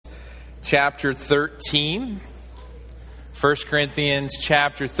chapter 13. 1 Corinthians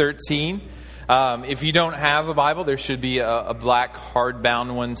chapter 13. If you don't have a Bible, there should be a black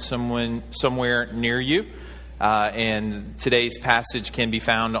hardbound one somewhere near you. And today's passage can be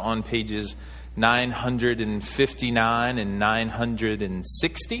found on pages 959 and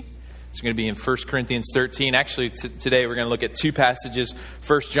 960. It's going to be in 1 Corinthians 13. Actually, today we're going to look at two passages.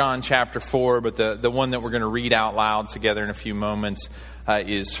 1 John chapter 4, but the one that we're going to read out loud together in a few moments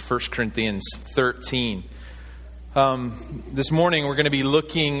is 1 Corinthians 13. This morning we're going to be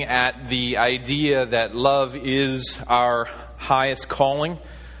looking at the idea that love is our highest calling.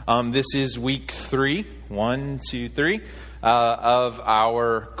 This is week 3, of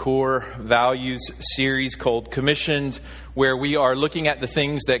our core values series called Commissioned, where we are looking at the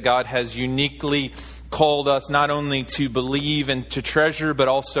things that God has uniquely called us not only to believe and to treasure, but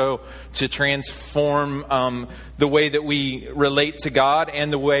also to transform the way that we relate to God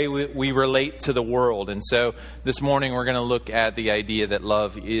and the way we relate to the world. And so this morning we're going to look at the idea that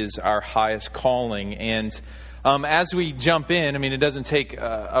love is our highest calling. And as we jump in, it doesn't take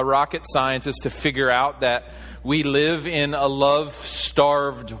a rocket scientist to figure out that we live in a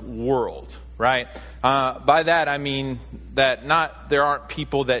love-starved world, right? By that I mean that there aren't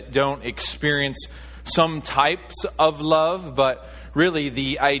people that don't experience some types of love, but really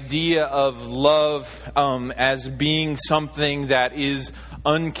the idea of love as being something that is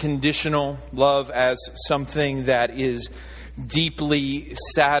unconditional, love as something that is deeply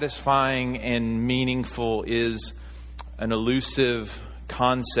satisfying and meaningful is an elusive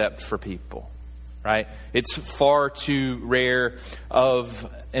concept for people, right? It's far too rare of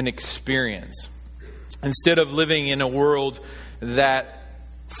an experience. Instead of living in a world that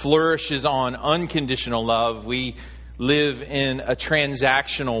flourishes on unconditional love, we live in a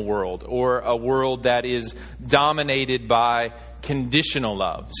transactional world, or a world that is dominated by conditional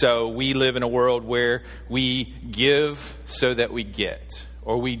love. So we live in a world where we give so that we get,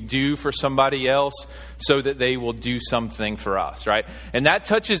 or we do for somebody else so that they will do something for us, right? And that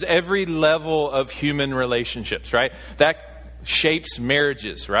touches every level of human relationships, right? That shapes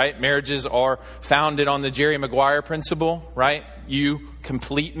marriages, right? Marriages are founded on the Jerry Maguire principle, right? You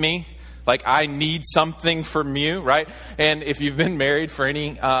complete me. Like, I need something from you, right? And if you've been married for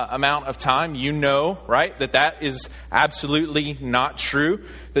any amount of time, you know, right, that is absolutely not true.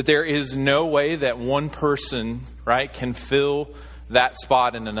 That there is no way that one person, right, can fill that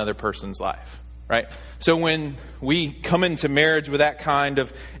spot in another person's life, right? So when we come into marriage with that kind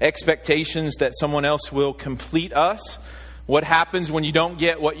of expectations that someone else will complete us, what happens when you don't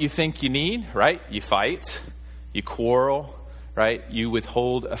get what you think you need, right? You fight, you quarrel, right? You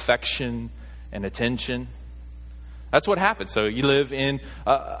withhold affection and attention. That's what happens. So you live in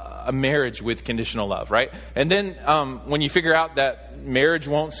a marriage with conditional love, right? And then when you figure out that marriage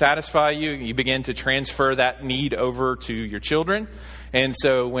won't satisfy you, you begin to transfer that need over to your children. And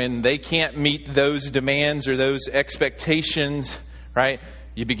so when they can't meet those demands or those expectations, right,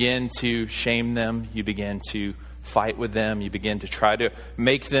 you begin to shame them. You begin to fight with them. You begin to try to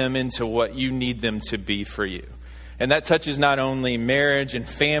make them into what you need them to be for you. And that touches not only marriage and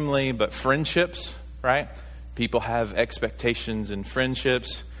family, but friendships, right? People have expectations in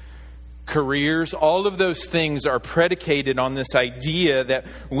friendships, careers. All of those things are predicated on this idea that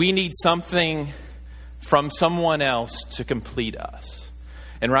we need something from someone else to complete us.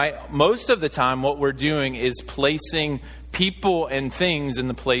 And right, most of the time what we're doing is placing people and things in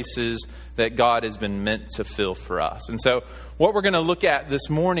the places that God has been meant to fill for us. And so what we're going to look at this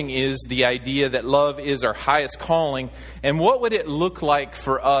morning is the idea that love is our highest calling. And what would it look like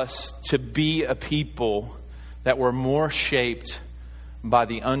for us to be a people that were more shaped by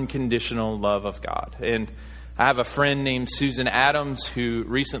the unconditional love of God? And I have a friend named Susan Adams who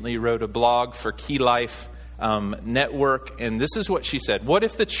recently wrote a blog for Key Life Network. And this is what she said. What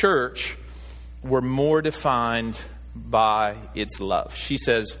if the church were more defined by its love? She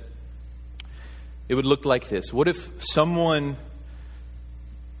says, it would look like this. What if someone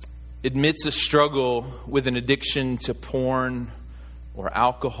admits a struggle with an addiction to porn or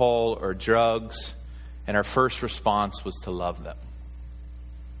alcohol or drugs, and our first response was to love them?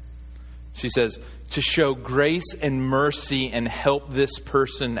 She says, to show grace and mercy and help this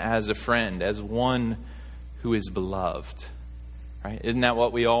person as a friend, as one who is beloved. Right? Isn't that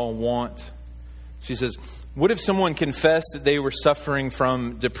what we all want? She says, what if someone confessed that they were suffering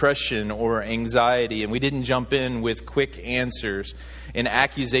from depression or anxiety, and we didn't jump in with quick answers and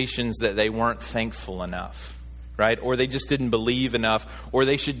accusations that they weren't thankful enough, right? Or they just didn't believe enough, or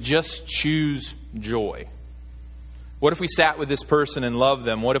they should just choose joy? What if we sat with this person and loved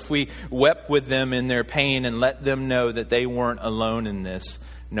them? What if we wept with them in their pain and let them know that they weren't alone in this,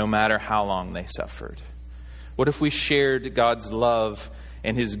 no matter how long they suffered? What if we shared God's love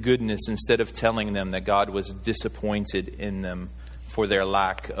and His goodness instead of telling them that God was disappointed in them for their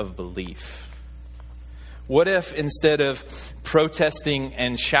lack of belief? What if instead of protesting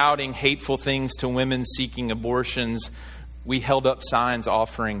and shouting hateful things to women seeking abortions, we held up signs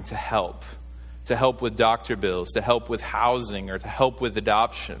offering to help with doctor bills, to help with housing, or to help with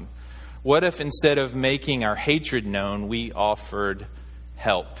adoption? What if instead of making our hatred known, we offered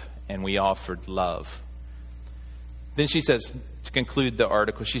help and we offered love? Then she says, to conclude the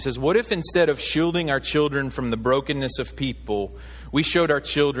article, she says, what if instead of shielding our children from the brokenness of people, we showed our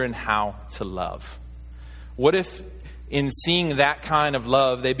children how to love? What if in seeing that kind of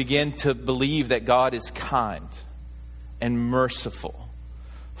love, they begin to believe that God is kind and merciful,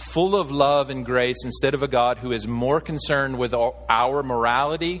 full of love and grace, instead of a God who is more concerned with our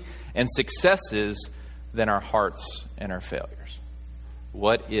morality and successes than our hearts and our failures?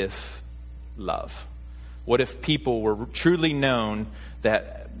 What if love? What if people were truly known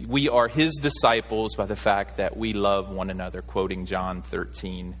that we are His disciples by the fact that we love one another? Quoting John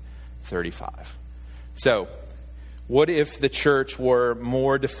 13:35. So, what if the church were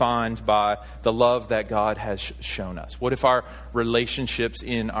more defined by the love that God has shown us? What if our relationships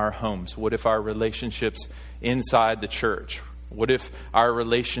in our homes? What if our relationships inside the church? What if our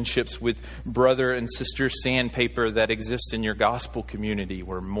relationships with brother and sister sandpaper that exist in your gospel community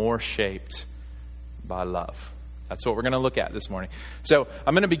were more shaped by love? That's what we're going to look at this morning. So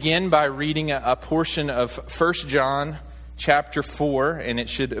I'm going to begin by reading a portion of 1 John chapter 4, and it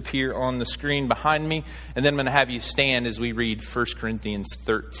should appear on the screen behind me. And then I'm going to have you stand as we read 1 Corinthians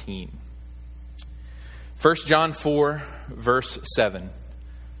 13. 1 John 4, verse 7.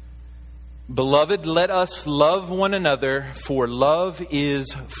 Beloved, let us love one another, for love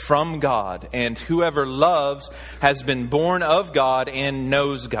is from God, and whoever loves has been born of God and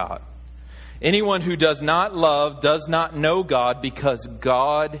knows God. Anyone who does not love does not know God, because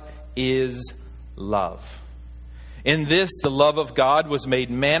God is love. In this, the love of God was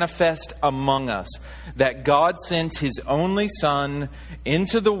made manifest among us, that God sent His only Son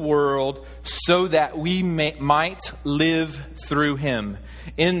into the world so that we might live through Him.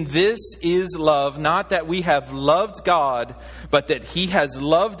 In this is love, not that we have loved God, but that He has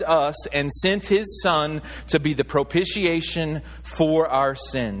loved us and sent His Son to be the propitiation for our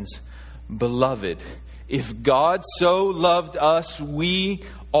sins. Beloved, if God so loved us, we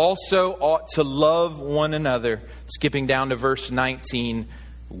also ought to love one another. Skipping down to verse 19,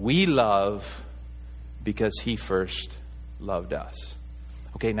 we love because He first loved us.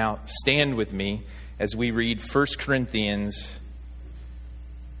 Okay, now stand with me as we read 1 Corinthians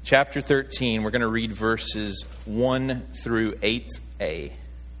chapter 13. We're going to read verses 1 through 8a.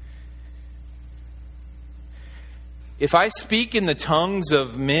 If I speak in the tongues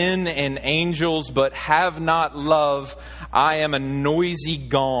of men and angels, but have not love, I am a noisy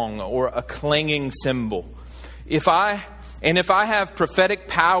gong or a clanging cymbal. If I have prophetic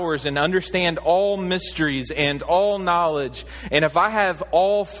powers and understand all mysteries and all knowledge, and if I have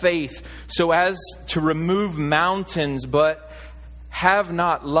all faith so as to remove mountains, but have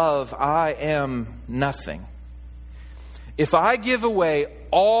not love, I am nothing. If I give away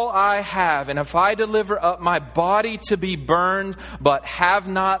all I have, and if I deliver up my body to be burned, but have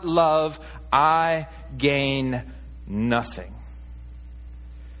not love, I gain nothing.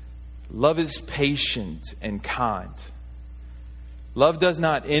 Love is patient and kind. Love does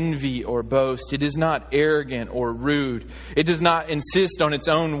not envy or boast. It is not arrogant or rude. It does not insist on its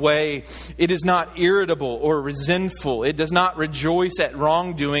own way. It is not irritable or resentful. It does not rejoice at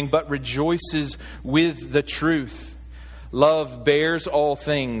wrongdoing, but rejoices with the truth. Love bears all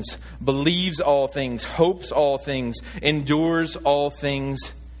things, believes all things, hopes all things, endures all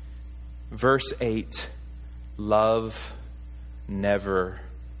things. Verse 8, love never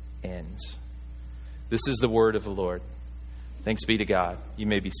ends. This is the word of the Lord. Thanks be to God. You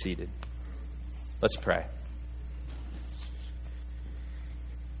may be seated. Let's pray.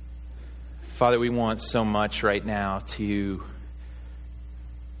 Father, we want so much right now to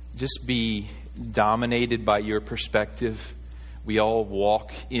just be dominated by your perspective. We all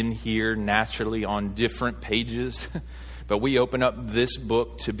walk in here naturally on different pages, but we open up this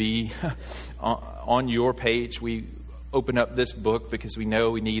book to be on your page. We open up this book because we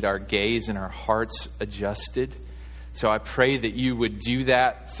know we need our gaze and our hearts adjusted. So I pray that you would do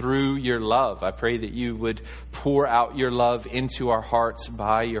that through your love. I pray that you would pour out your love into our hearts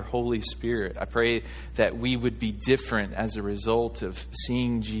by your Holy Spirit. I pray that we would be different as a result of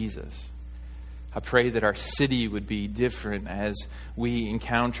seeing Jesus. I pray that our city would be different as we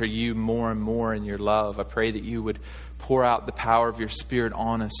encounter you more and more in your love. I pray that you would pour out the power of your Spirit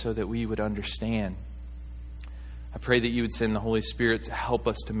on us so that we would understand. I pray that you would send the Holy Spirit to help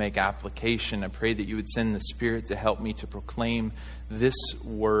us to make application. I pray that you would send the Spirit to help me to proclaim this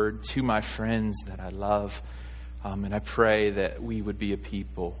word to my friends that I love. And I pray that we would be a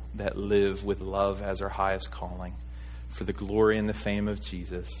people that live with love as our highest calling for the glory and the fame of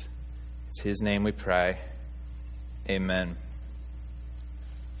Jesus. It's His name we pray. Amen.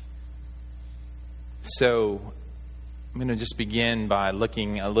 So I'm going to just begin by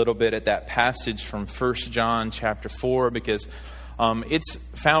looking a little bit at that passage from 1 John chapter 4 because it's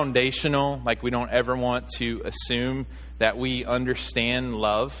foundational. Like, we don't ever want to assume that we understand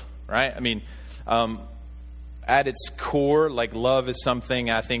love, right? I mean, at its core, like, love is something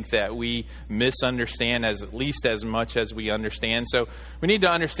I think that we misunderstand at least as much as we understand. So we need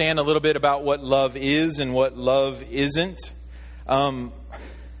to understand a little bit about what love is and what love isn't.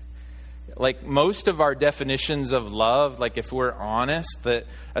 Like, most of our definitions of love, like, if we're honest, that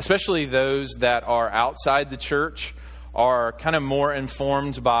especially those that are outside the church are kind of more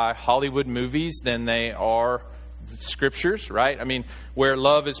informed by Hollywood movies than they are scriptures, right? I mean, where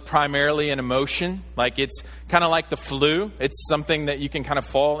love is primarily an emotion, like it's kind of like the flu. It's something that you can kind of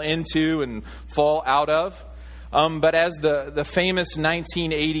fall into and fall out of. But as the famous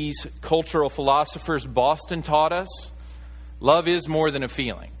 1980s cultural philosophers Boston taught us, love is more than a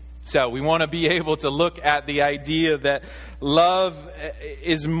feeling. So we want to be able to look at the idea that love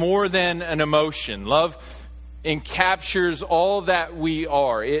is more than an emotion. Love encaptures all that we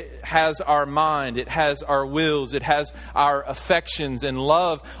are. It has our mind, it has our wills, it has our affections. And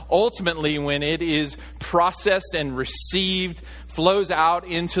love, ultimately, when it is processed and received, flows out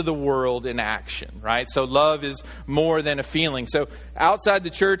into the world in action, right? So love is more than a feeling. So outside the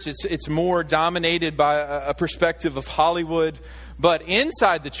church, it's more dominated by a perspective of Hollywood. But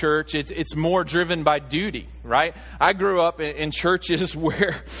inside the church, it's more driven by duty, right? I grew up in churches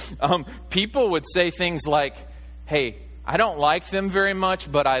where people would say things like, hey, I don't like them very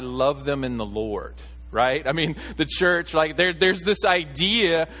much, but I love them in the Lord, right? I mean, the church, like there's this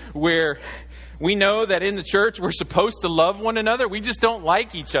idea where we know that in the church we're supposed to love one another. We just don't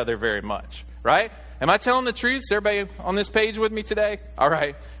like each other very much, right? Am I telling the truth? Is everybody on this page with me today? All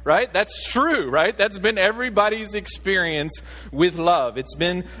right, right? That's true, right? That's been everybody's experience with love. It's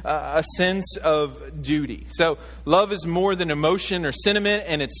been a sense of duty. So love is more than emotion or sentiment,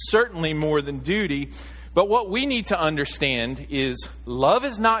 and it's certainly more than duty. But what we need to understand is love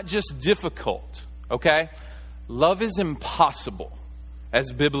is not just difficult, okay? Love is impossible,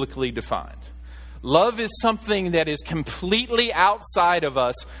 as biblically defined. Love is something that is completely outside of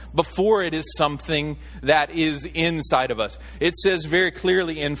us before it is something that is inside of us. It says very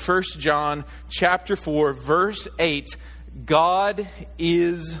clearly in 1 John chapter 4, verse 8, God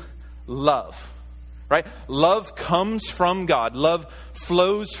is love, right? Love comes from God. Love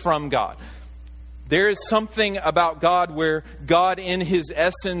flows from God. There is something about God where God in His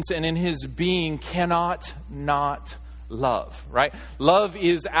essence and in His being cannot not love, right? Love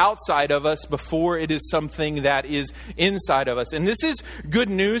is outside of us before it is something that is inside of us. And this is good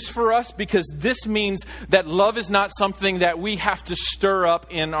news for us because this means that love is not something that we have to stir up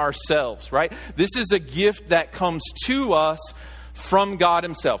in ourselves, right? This is a gift that comes to us from God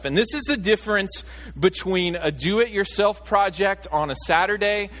Himself. And this is the difference between a do-it-yourself project on a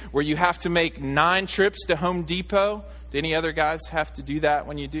Saturday where you have to make 9 trips to Home Depot. Do any other guys have to do that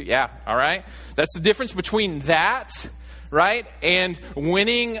when you do? Yeah, all right. That's the difference between that, right, and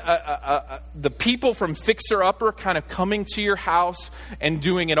winning the people from Fixer Upper kind of coming to your house and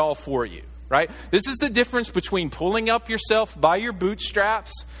doing it all for you, right? This is the difference between pulling up yourself by your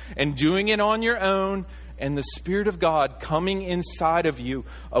bootstraps and doing it on your own, and the Spirit of God coming inside of you,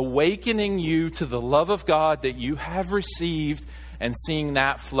 awakening you to the love of God that you have received and seeing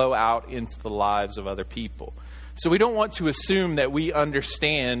that flow out into the lives of other people. So we don't want to assume that we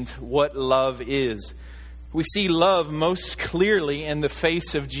understand what love is. We see love most clearly in the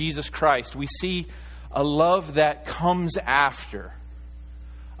face of Jesus Christ. We see a love that comes after,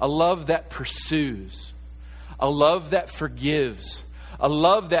 a love that pursues, a love that forgives, a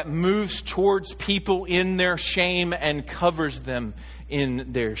love that moves towards people in their shame and covers them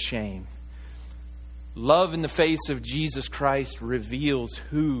in their shame. Love in the face of Jesus Christ reveals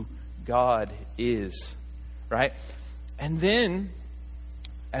who God is, right? And then,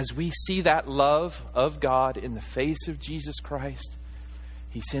 as we see that love of God in the face of Jesus Christ,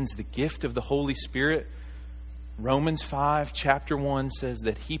 He sends the gift of the Holy Spirit. Romans 5, chapter 1 says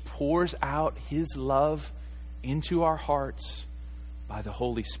that He pours out His love into our hearts by the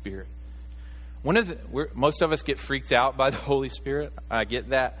Holy Spirit. most of us get freaked out by the Holy Spirit. I get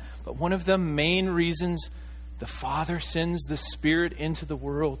that. But one of the main reasons the Father sends the Spirit into the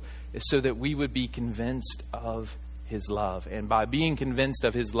world is so that we would be convinced of His love. And by being convinced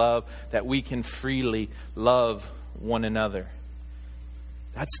of His love, that we can freely love one another.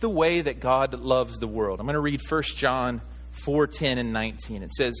 That's the way that God loves the world. I'm going to read 1 John 4:10 and 19.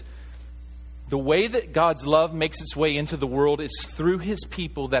 It says, the way that God's love makes its way into the world is through His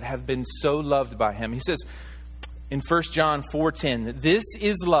people that have been so loved by Him. He says in 1 John 4:10, this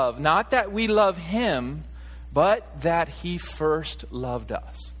is love, not that we love Him, but that He first loved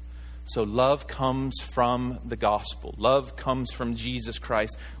us. So love comes from the gospel. Love comes from Jesus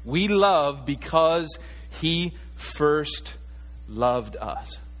Christ. We love because He first loved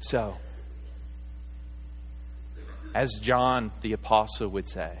us. So, as John the Apostle would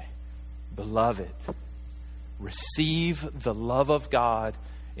say, beloved, receive the love of God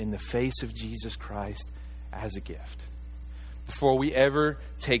in the face of Jesus Christ as a gift. Before we ever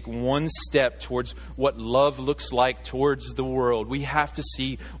take one step towards what love looks like towards the world, we have to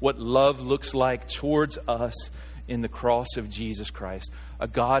see what love looks like towards us in the cross of Jesus Christ. A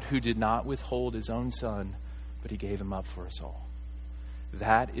God who did not withhold His own Son, but He gave Him up for us all.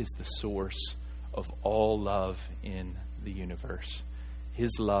 That is the source of all love in the universe.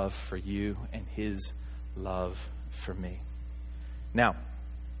 His love for you and His love for me. Now,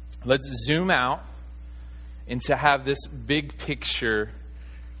 let's zoom out and to have this big picture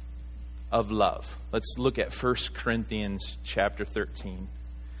of love. Let's look at 1 Corinthians chapter 13.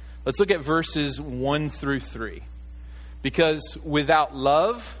 Let's look at verses 1 through 3. Because without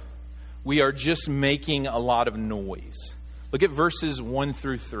love, we are just making a lot of noise. Look at verses 1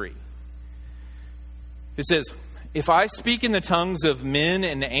 through 3. It says, if I speak in the tongues of men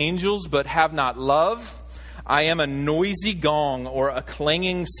and angels but have not love, I am a noisy gong or a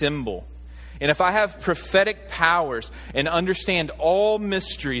clanging cymbal. And if I have prophetic powers and understand all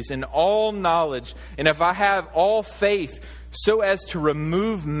mysteries and all knowledge, and if I have all faith so as to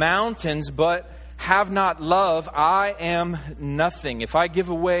remove mountains but have not love, I am nothing. If I give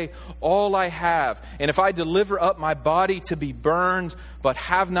away all I have, and if I deliver up my body to be burned but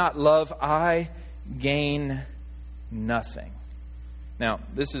have not love, I gain nothing. Now,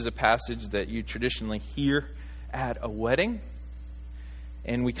 this is a passage that you traditionally hear at a wedding,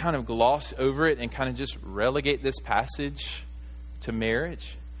 and we kind of gloss over it and kind of just relegate this passage to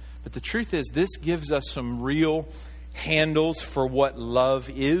marriage. But the truth is, this gives us some real handles for what love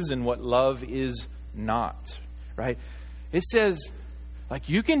is and what love is not, right? It says, like,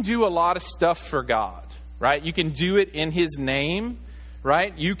 you can do a lot of stuff for God, right? You can do it in His name,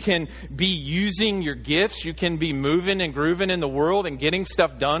 right? You can be using your gifts. You can be moving and grooving in the world and getting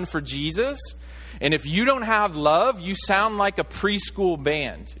stuff done for Jesus. And if you don't have love, you sound like a preschool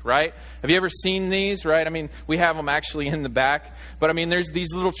band, right? Have you ever seen these, right? I mean, we have them actually in the back. But I mean, there's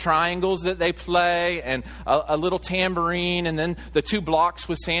these little triangles that they play and a little tambourine and then the 2 blocks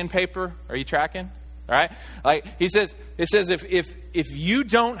with sandpaper. Are you tracking? All right? Like it says if you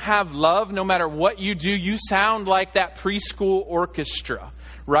don't have love, no matter what you do, you sound like that preschool orchestra,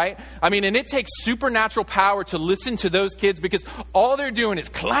 right? I mean, and it takes supernatural power to listen to those kids because all they're doing is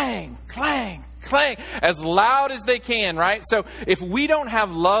clang, clang, clang, as loud as they can, right? So if we don't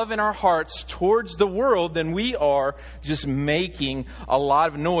have love in our hearts towards the world, then we are just making a lot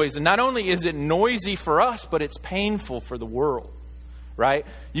of noise. And not only is it noisy for us, but it's painful for the world, right?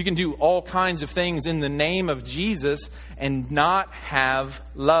 You can do all kinds of things in the name of Jesus and not have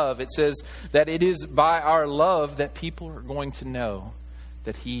love. It says that it is by our love that people are going to know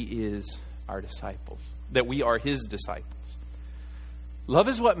that He is our disciples, that we are His disciples. Love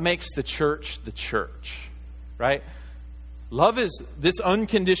is what makes the church, right? Love is, this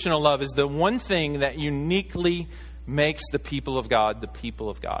unconditional love is the one thing that uniquely makes the people of God,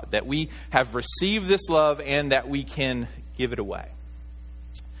 that we have received this love and that we can give it away.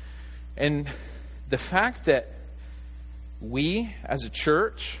 And the fact that we as a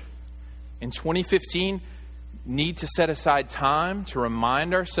church in 2015 need to set aside time to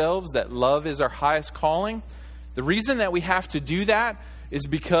remind ourselves that love is our highest calling, the reason that we have to do that is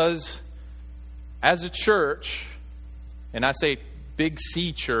because as a church, and I say big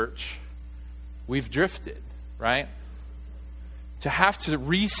C church, we've drifted, right? To have to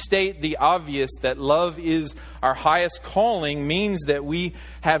restate the obvious that love is our highest calling means that we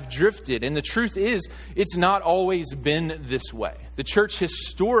have drifted. And the truth is, it's not always been this way. The church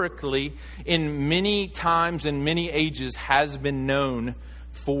historically, in many times and many ages, has been known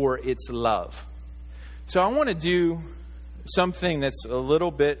for its love. So I want to do something that's a little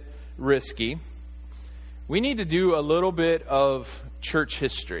bit risky. we need to do a little bit of church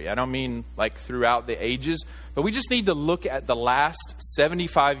history. I don't mean like throughout the ages, but we just need to look at the last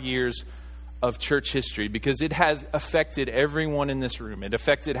 75 years of church history, because it has affected everyone in this room. It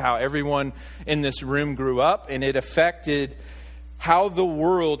affected how everyone in this room grew up, and it affected how the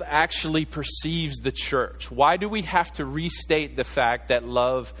world actually perceives the church. Why do we have to restate the fact that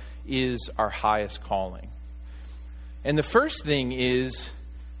love is our highest calling? And the first thing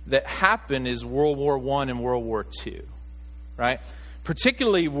that happened is World War I and World War II, right?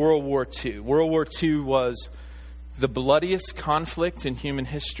 Particularly World War II. World War II was the bloodiest conflict in human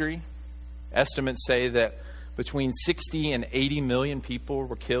history. Estimates say that between 60 and 80 million people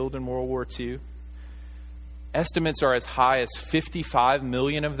were killed in World War II. Estimates are as high as 55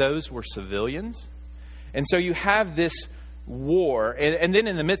 million of those were civilians. And so you have this war, and then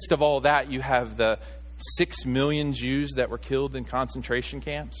in the midst of all that, you have the 6 million Jews that were killed in concentration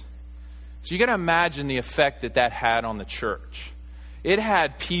camps. So you got to imagine the effect that had on the church. It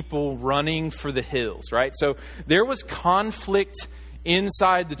had people running for the hills, right? So there was conflict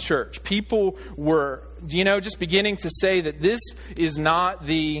inside the church. People were, just beginning to say that this is not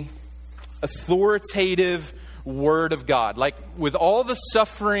the authoritative Word of God. Like, with all the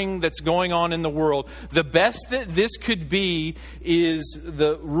suffering that's going on in the world, the best that this could be is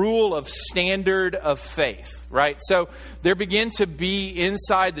the rule of standard of faith, right? So there began to be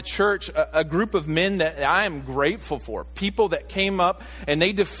inside the church a group of men that I am grateful for. People that came up and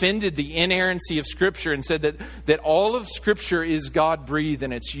they defended the inerrancy of Scripture and said that all of Scripture is God-breathed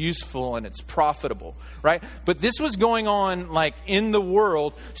and it's useful and it's profitable, right? But this was going on like in the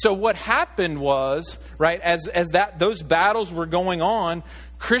world. So what happened was, right, as those battles were going on,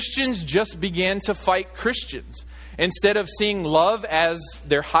 Christians just began to fight Christians. Instead of seeing love as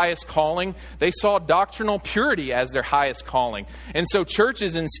their highest calling, they saw doctrinal purity as their highest calling. And so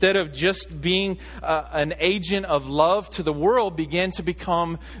churches, instead of just being an agent of love to the world, began to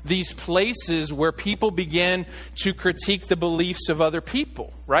become these places where people began to critique the beliefs of other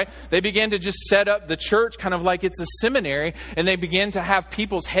people, right? They began to just set up the church kind of like it's a seminary, and they began to have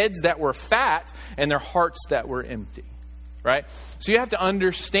people's heads that were fat and their hearts that were empty. Right? So you have to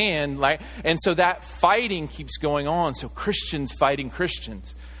understand, and so that fighting keeps going on. So Christians fighting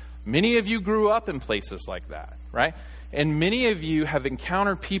Christians. Many of you grew up in places like that, right? And many of you have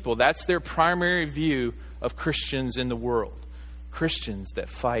encountered people, that's their primary view of Christians in the world. Christians that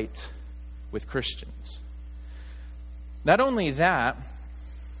fight with Christians. Not only that,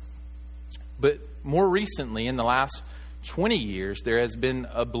 but more recently, in the last 20 years, there has been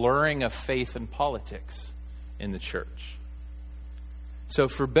a blurring of faith and politics in the church. So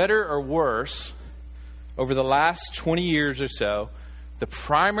for better or worse, over the last 20 years or so, the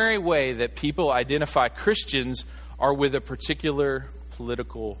primary way that people identify Christians are with a particular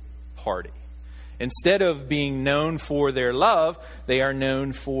political party. Instead of being known for their love, they are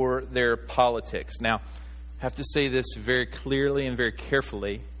known for their politics. Now, I have to say this very clearly and very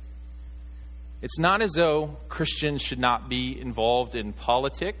carefully. It's not as though Christians should not be involved in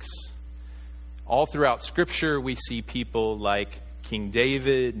politics. All throughout Scripture, we see people like King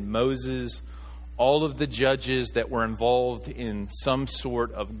David, Moses, all of the judges that were involved in some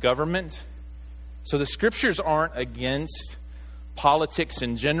sort of government. So the Scriptures aren't against politics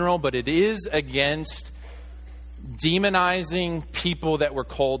in general, but it is against demonizing people that were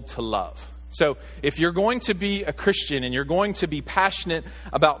called to love. So if you're going to be a Christian and you're going to be passionate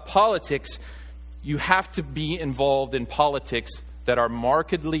about politics, you have to be involved in politics that are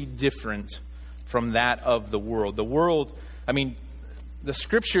markedly different from that of the world. The world, the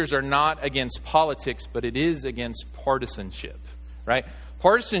Scriptures are not against politics, but it is against partisanship, right?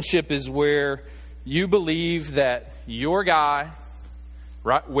 Partisanship is where you believe that your guy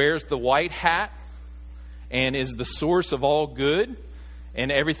wears the white hat and is the source of all good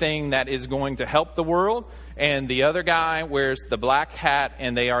and everything that is going to help the world, and the other guy wears the black hat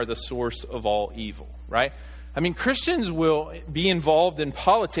and they are the source of all evil, right? Christians will be involved in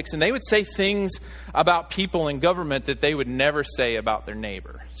politics and they would say things about people in government that they would never say about their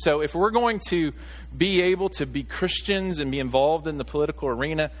neighbor. So if we're going to be able to be Christians and be involved in the political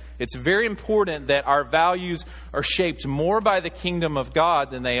arena, it's very important that our values are shaped more by the kingdom of God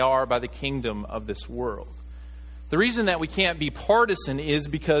than they are by the kingdom of this world. The reason that we can't be partisan is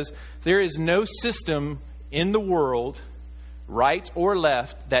because there is no system in the world, right or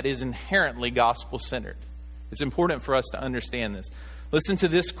left, that is inherently gospel-centered. It's important for us to understand this. Listen to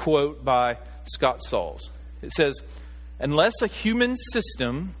this quote by Scott Sauls. It says, "Unless a human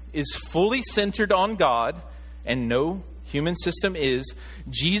system is fully centered on God, and no human system is,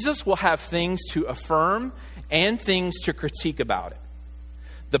 Jesus will have things to affirm and things to critique about it.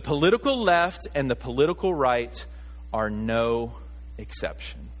 The political left and the political right are no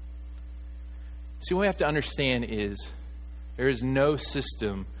exception. See, what we have to understand is there is no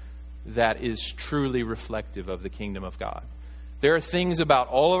system that is truly reflective of the kingdom of God. There are things about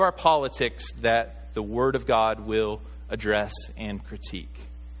all of our politics that the Word of God will address and critique.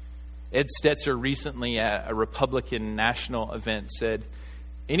 Ed Stetzer recently at a Republican national event said,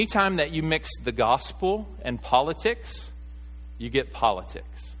 anytime that you mix the gospel and politics, you get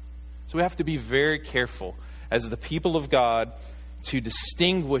politics. So we have to be very careful as the people of God to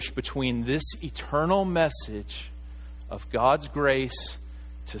distinguish between this eternal message of God's grace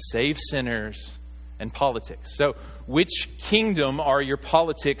to save sinners and politics. So, which kingdom are your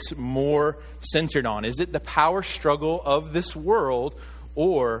politics more centered on? Is it the power struggle of this world,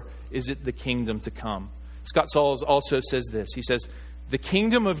 or is it the kingdom to come? Scott Sauls also says this. He says, the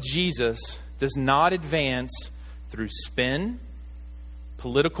kingdom of Jesus does not advance through spin,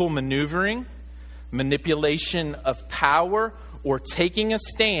 political maneuvering, manipulation of power, or taking a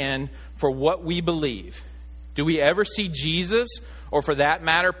stand for what we believe. Do we ever see Jesus, or for that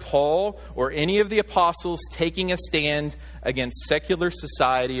matter, Paul, or any of the apostles taking a stand against secular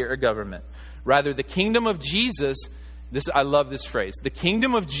society or government? Rather, the kingdom of Jesus, I love this phrase, the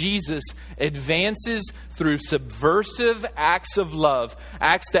kingdom of Jesus advances through subversive acts of love,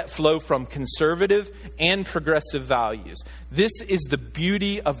 acts that flow from conservative and progressive values. This is the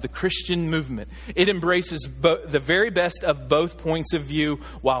beauty of the Christian movement. It embraces the very best of both points of view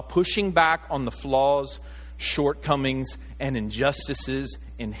while pushing back on the flaws, shortcomings, and injustices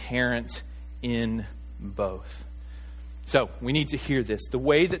inherent in both. So, we need to hear this. The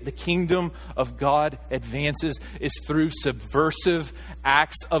way that the kingdom of God advances is through subversive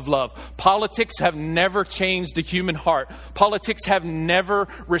acts of love. Politics have never changed the human heart. Politics have never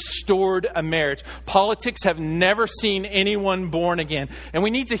restored a marriage. Politics have never seen anyone born again. And we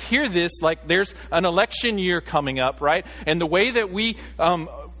need to hear this like there's an election year coming up, right? And the way that we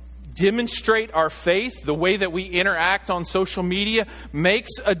demonstrate our faith, the way that we interact on social media makes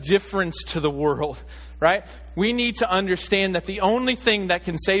a difference to the world, right? We need to understand that the only thing that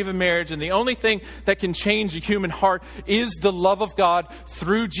can save a marriage and the only thing that can change a human heart is the love of God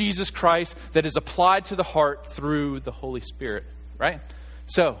through Jesus Christ that is applied to the heart through the Holy Spirit, right?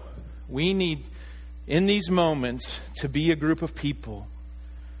 So, we need, in these moments, to be a group of people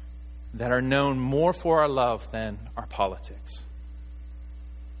that are known more for our love than our politics.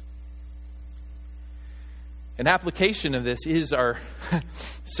 An application of this is our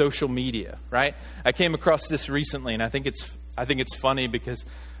social media, right? I came across this recently, and I think it's funny because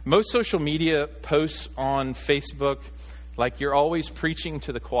most social media posts on Facebook, like you're always preaching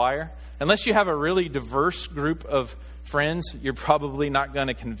to the choir. Unless you have a really diverse group of friends, you're probably not going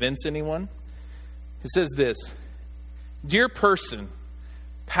to convince anyone. It says this: dear person,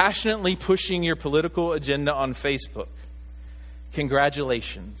 passionately pushing your political agenda on Facebook,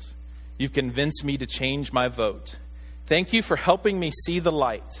 congratulations. You've convinced me to change my vote. Thank you for helping me see the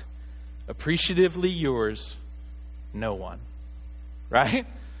light. Appreciatively yours, no one. Right?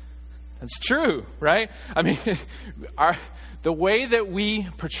 That's true, right? I mean, the way that we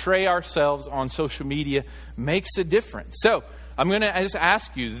portray ourselves on social media makes a difference. So, I'm going to just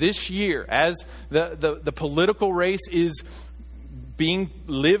ask you this year, as the political race is being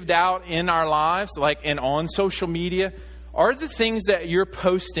lived out in our lives, and on social media, are the things that you're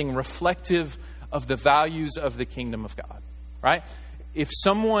posting reflective of the values of the kingdom of God, right? If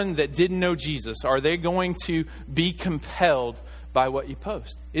someone that didn't know Jesus, are they going to be compelled by what you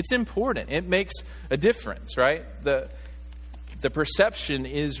post? It's important. It makes a difference, right? The perception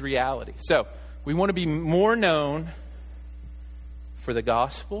is reality. So we want to be more known for the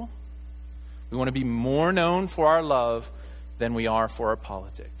gospel. We want to be more known for our love than we are for our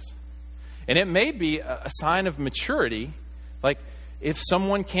politics. And it may be a sign of maturity, like if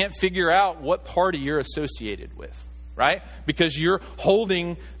someone can't figure out what party you're associated with, right? Because you're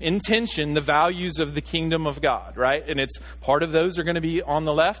holding in tension the values of the kingdom of God, right? And it's part of those are going to be on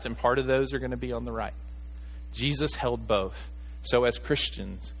the left and part of those are going to be on the right. Jesus held both. So as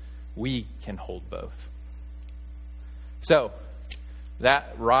Christians, we can hold both. So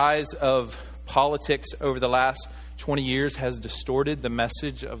that rise of politics over the last 20 years has distorted the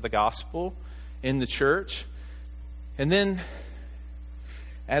message of the gospel in the church. And then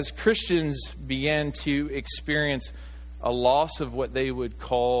as Christians began to experience a loss of what they would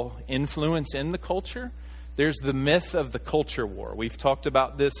call influence in the culture, there's the myth of the culture war. We've talked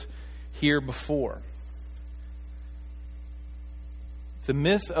about this here before. The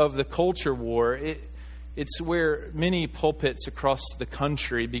myth of the culture war, it's where many pulpits across the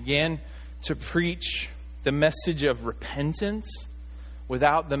country began to preach the message of repentance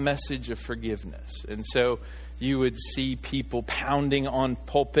without the message of forgiveness. And so you would see people pounding on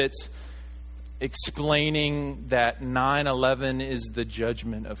pulpits, explaining that 9/11 is the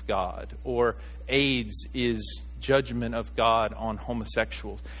judgment of God, or AIDS is judgment of God on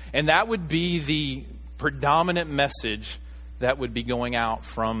homosexuals. And that would be the predominant message that would be going out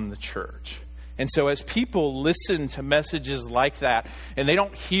from the church. And so as people listen to messages like that, and they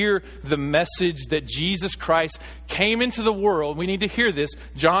don't hear the message that Jesus Christ came into the world, we need to hear this,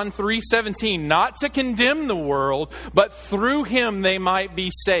 John 3:17, not to condemn the world, but through him they might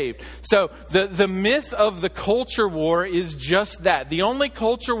be saved. So the myth of the culture war is just that. The only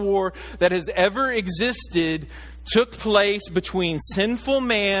culture war that has ever existed took place between sinful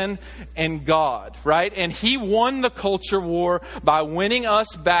man and God, right? And he won the culture war by winning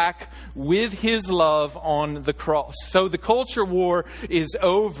us back with his love on the cross. So the culture war is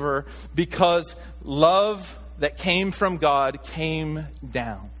over because love that came from God came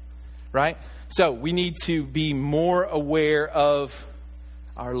down, right? So we need to be more aware of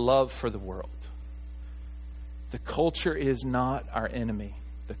our love for the world. The culture is not our enemy.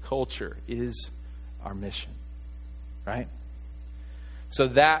 The culture is our mission. Right? So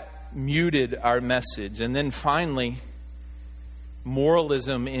that muted our message. And then finally,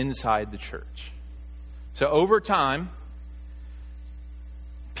 moralism inside the church. So over time,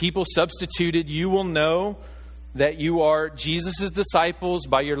 people substituted, you will know that you are Jesus' disciples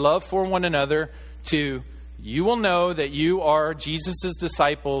by your love for one another, to you will know that you are Jesus'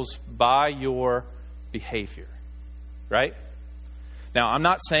 disciples by your behavior. Right? Now, I'm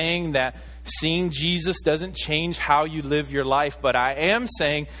not saying that seeing Jesus doesn't change how you live your life, but I am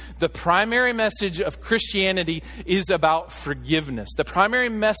saying the primary message of Christianity is about forgiveness. The primary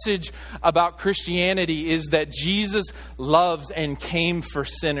message about Christianity is that Jesus loves and came for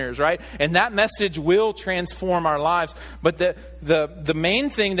sinners, right? And that message will transform our lives. But the main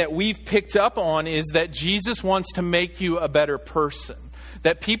thing that we've picked up on is that Jesus wants to make you a better person.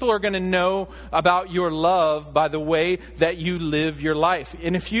 That people are going to know about your love by the way that you live your life.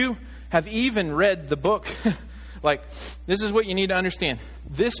 And if you have even read the book, like, this is what you need to understand.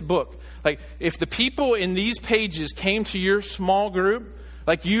 This book, like, if the people in these pages came to your small group,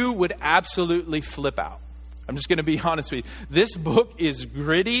 like, you would absolutely flip out. I'm just going to be honest with you. This book is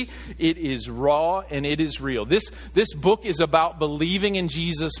gritty, it is raw, and it is real. This book is about believing in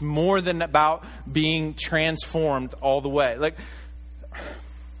Jesus more than about being transformed all the way. Like,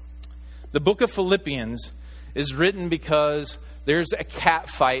 the book of Philippians is written because there's a cat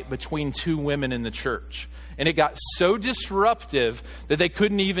fight between two women in the church. And it got so disruptive that they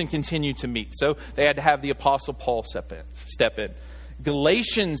couldn't even continue to meet. So they had to have the Apostle Paul step in.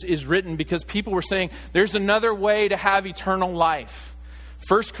 Galatians is written because people were saying there's another way to have eternal life.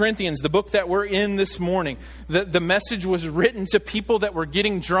 1 Corinthians, the book that we're in this morning, the message was written to people that were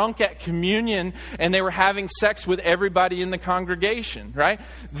getting drunk at communion and they were having sex with everybody in the congregation, right?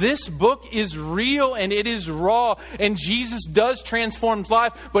 This book is real and it is raw, and Jesus does transform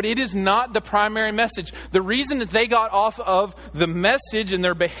life, but it is not the primary message. The reason that they got off of the message and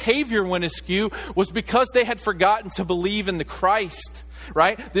their behavior went askew was because they had forgotten to believe in the Christ.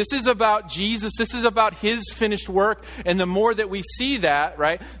 Right? This is about Jesus. This is about his finished work. And the more that we see that,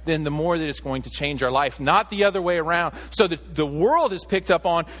 right, then the more that it's going to change our life, not the other way around. So the world is picked up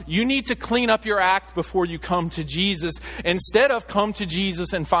on, you need to clean up your act before you come to Jesus, instead of come to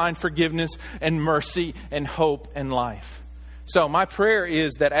Jesus and find forgiveness and mercy and hope and life. So my prayer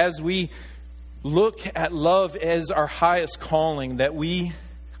is that as we look at love as our highest calling, that we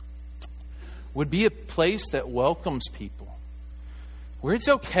would be a place that welcomes people. Where it's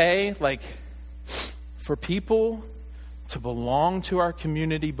okay, like, for people to belong to our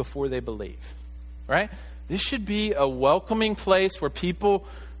community before they believe, right? This should be a welcoming place where people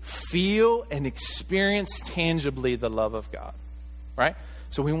feel and experience tangibly the love of God, right?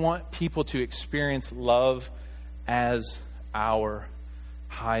 So we want people to experience love as our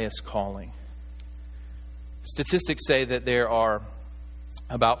highest calling. Statistics say that there are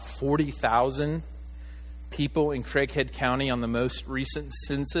about 40,000 people in Craighead County on the most recent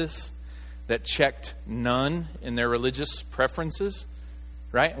census that checked none in their religious preferences,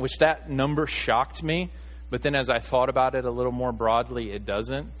 right? Which that number shocked me. But then as I thought about it a little more broadly, it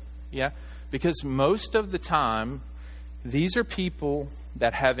doesn't. Yeah. Because most of the time, these are people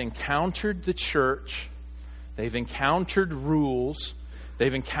that have encountered the church. They've encountered rules.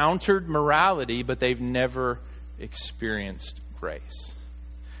 They've encountered morality, but they've never experienced grace.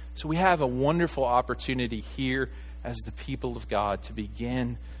 So we have a wonderful opportunity here as the people of God to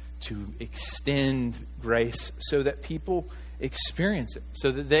begin to extend grace so that people experience it,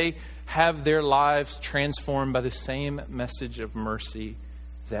 so that they have their lives transformed by the same message of mercy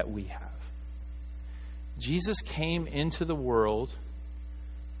that we have. Jesus came into the world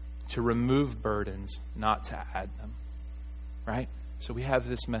to remove burdens, not to add them. Right? So we have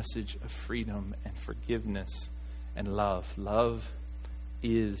this message of freedom and forgiveness and love. Love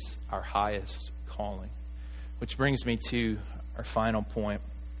is our highest calling. Which brings me to our final point.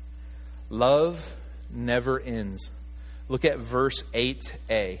 Love never ends. Look at verse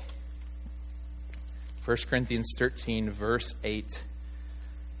 8a. 1 Corinthians 13, verse 8.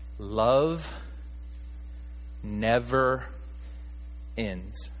 Love never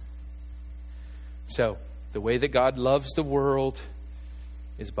ends. So, the way that God loves the world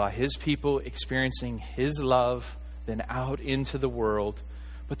is by His people experiencing His love, then out into the world.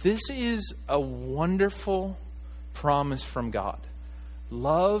 But this is a wonderful promise from God.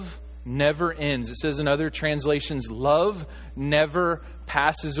 Love never ends. It says in other translations, love never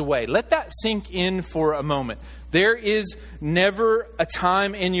passes away. Let that sink in for a moment. There is never a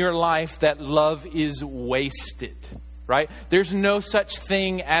time in your life that love is wasted. Right? There's no such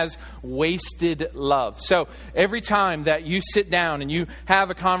thing as wasted love. So every time that you sit down and you have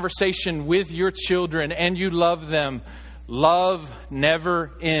a conversation with your children and you love them, love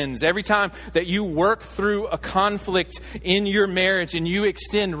never ends. Every time that you work through a conflict in your marriage and you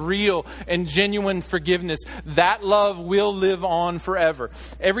extend real and genuine forgiveness, that love will live on forever.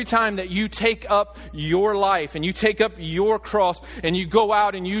 Every time that you take up your life and you take up your cross and you go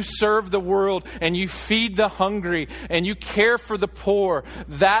out and you serve the world and you feed the hungry and you care for the poor,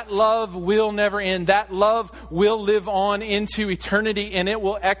 that love will never end. That love will live on into eternity and it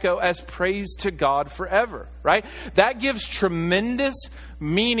will echo as praise to God forever. Right? That gives tremendous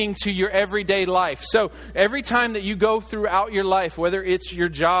meaning to your everyday life. So every time that you go throughout your life, whether it's your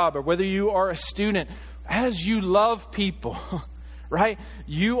job or whether you are a student, as you love people, right?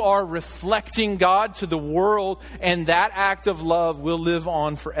 You are reflecting God to the world, and that act of love will live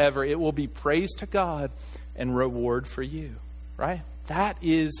on forever. It will be praise to God and reward for you, right? That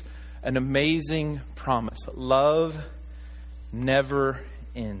is an amazing promise. Love never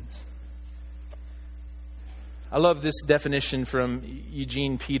ends. I love this definition from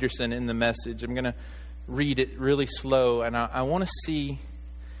Eugene Peterson in the Message. I'm going to read it really slow, and I want to see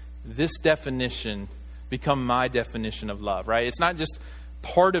this definition become my definition of love, right? It's not just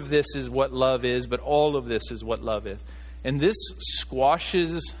part of this is what love is, but all of this is what love is. And this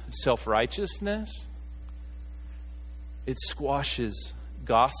squashes self-righteousness. It squashes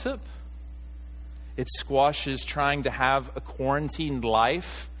gossip. It squashes trying to have a quarantined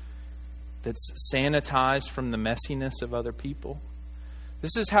life that's sanitized from the messiness of other people.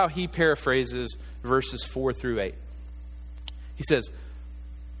 This is how he paraphrases verses 4 through 8. He says,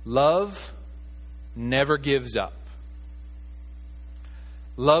 love never gives up.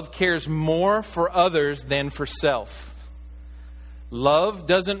 Love cares more for others than for self. Love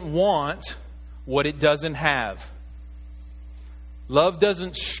doesn't want what it doesn't have. Love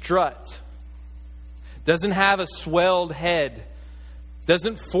doesn't strut. Doesn't have a swelled head.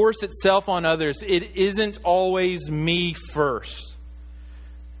 Doesn't force itself on others. It isn't always me first.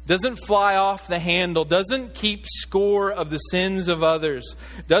 Doesn't fly off the handle. Doesn't keep score of the sins of others.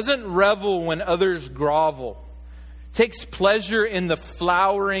 Doesn't revel when others grovel. Takes pleasure in the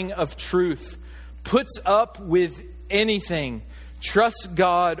flowering of truth. Puts up with anything. Trusts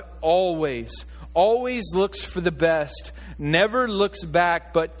God always. Always looks for the best. Never looks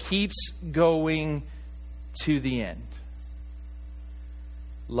back, but keeps going to the end.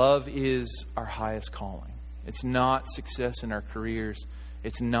 Love is our highest calling. It's not success in our careers.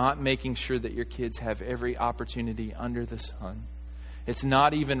 It's not making sure that your kids have every opportunity under the sun. It's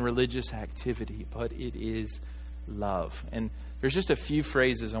not even religious activity, but it is love. And there's just a few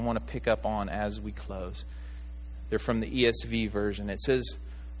phrases I want to pick up on as we close. They're from the ESV version. It says,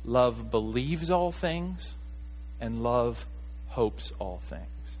 love believes all things and love hopes all things.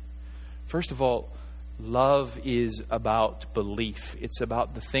 First of all, love is about belief. It's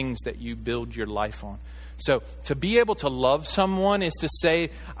about the things that you build your life on. So to be able to love someone is to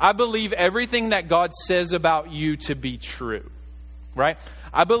say, I believe everything that God says about you to be true. Right?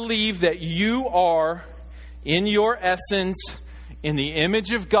 I believe that you are, in your essence, in the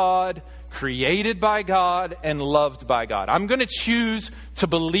image of God, created by God, and loved by God. I'm going to choose to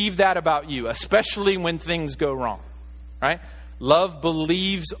believe that about you, especially when things go wrong. Right? Love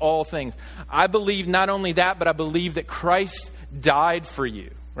believes all things. I believe not only that, but I believe that Christ died for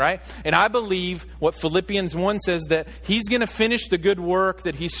you. right? And I believe what Philippians 1 says, that He's going to finish the good work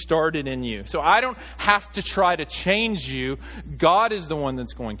that He started in you. So I don't have to try to change you. God is the one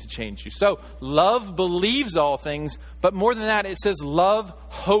that's going to change you. So love believes all things, but more than that, it says love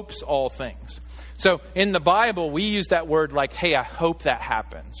hopes all things. So in the Bible, we use that word like, hey, I hope that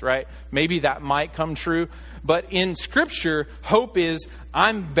happens, right? Maybe that might come true. But in Scripture, hope is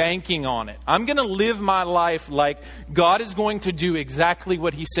I'm banking on it. I'm going to live my life like God is going to do exactly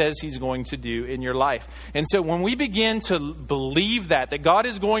what He says He's going to do in your life. And so when we begin to believe that God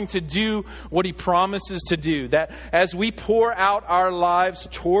is going to do what He promises to do, that as we pour out our lives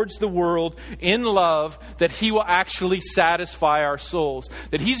towards the world in love, that He will actually satisfy our souls,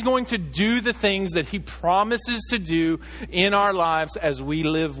 that He's going to do the things that He promises to do in our lives as we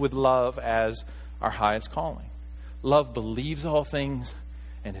live with love as our highest calling. Love believes all things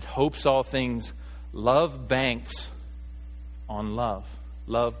and it hopes all things. Love banks on love.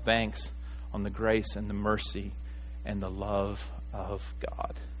 Love banks on the grace and the mercy and the love of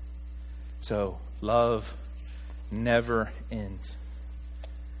God. So love never ends.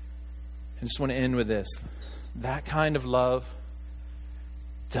 I just want to end with this. That kind of love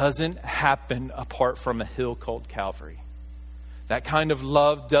doesn't happen apart from a hill called Calvary. That kind of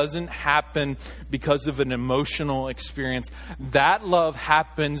love doesn't happen because of an emotional experience. That love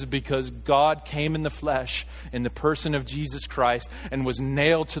happens because God came in the flesh in the person of Jesus Christ and was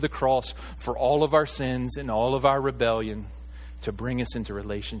nailed to the cross for all of our sins and all of our rebellion to bring us into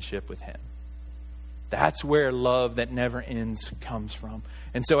relationship with Him. That's where love that never ends comes from.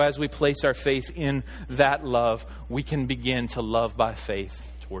 And so as we place our faith in that love, we can begin to love by faith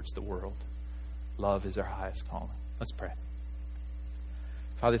towards the world. Love is our highest calling. Let's pray.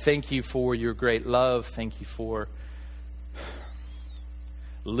 Father, thank you for your great love. Thank you for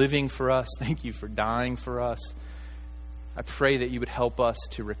living for us. Thank you for dying for us. I pray that you would help us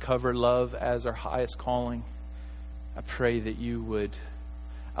to recover love as our highest calling. I pray that you would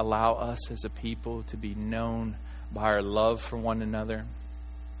allow us as a people to be known by our love for one another.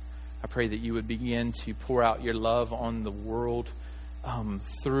 I pray that you would begin to pour out your love on the world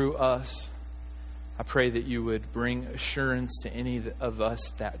through us. I pray that you would bring assurance to any of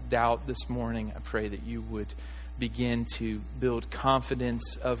us that doubt this morning. I pray that you would begin to build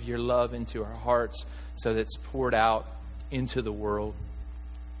confidence of your love into our hearts so that it's poured out into the world.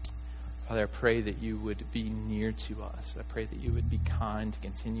 Father, I pray that you would be near to us. I pray that you would be kind to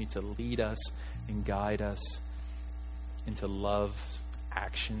continue to lead us and guide us into love's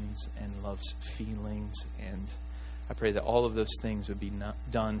actions and love's feelings. And I pray that all of those things would be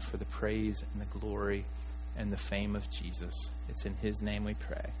done for the praise and the glory and the fame of Jesus. It's in His name we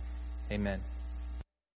pray. Amen.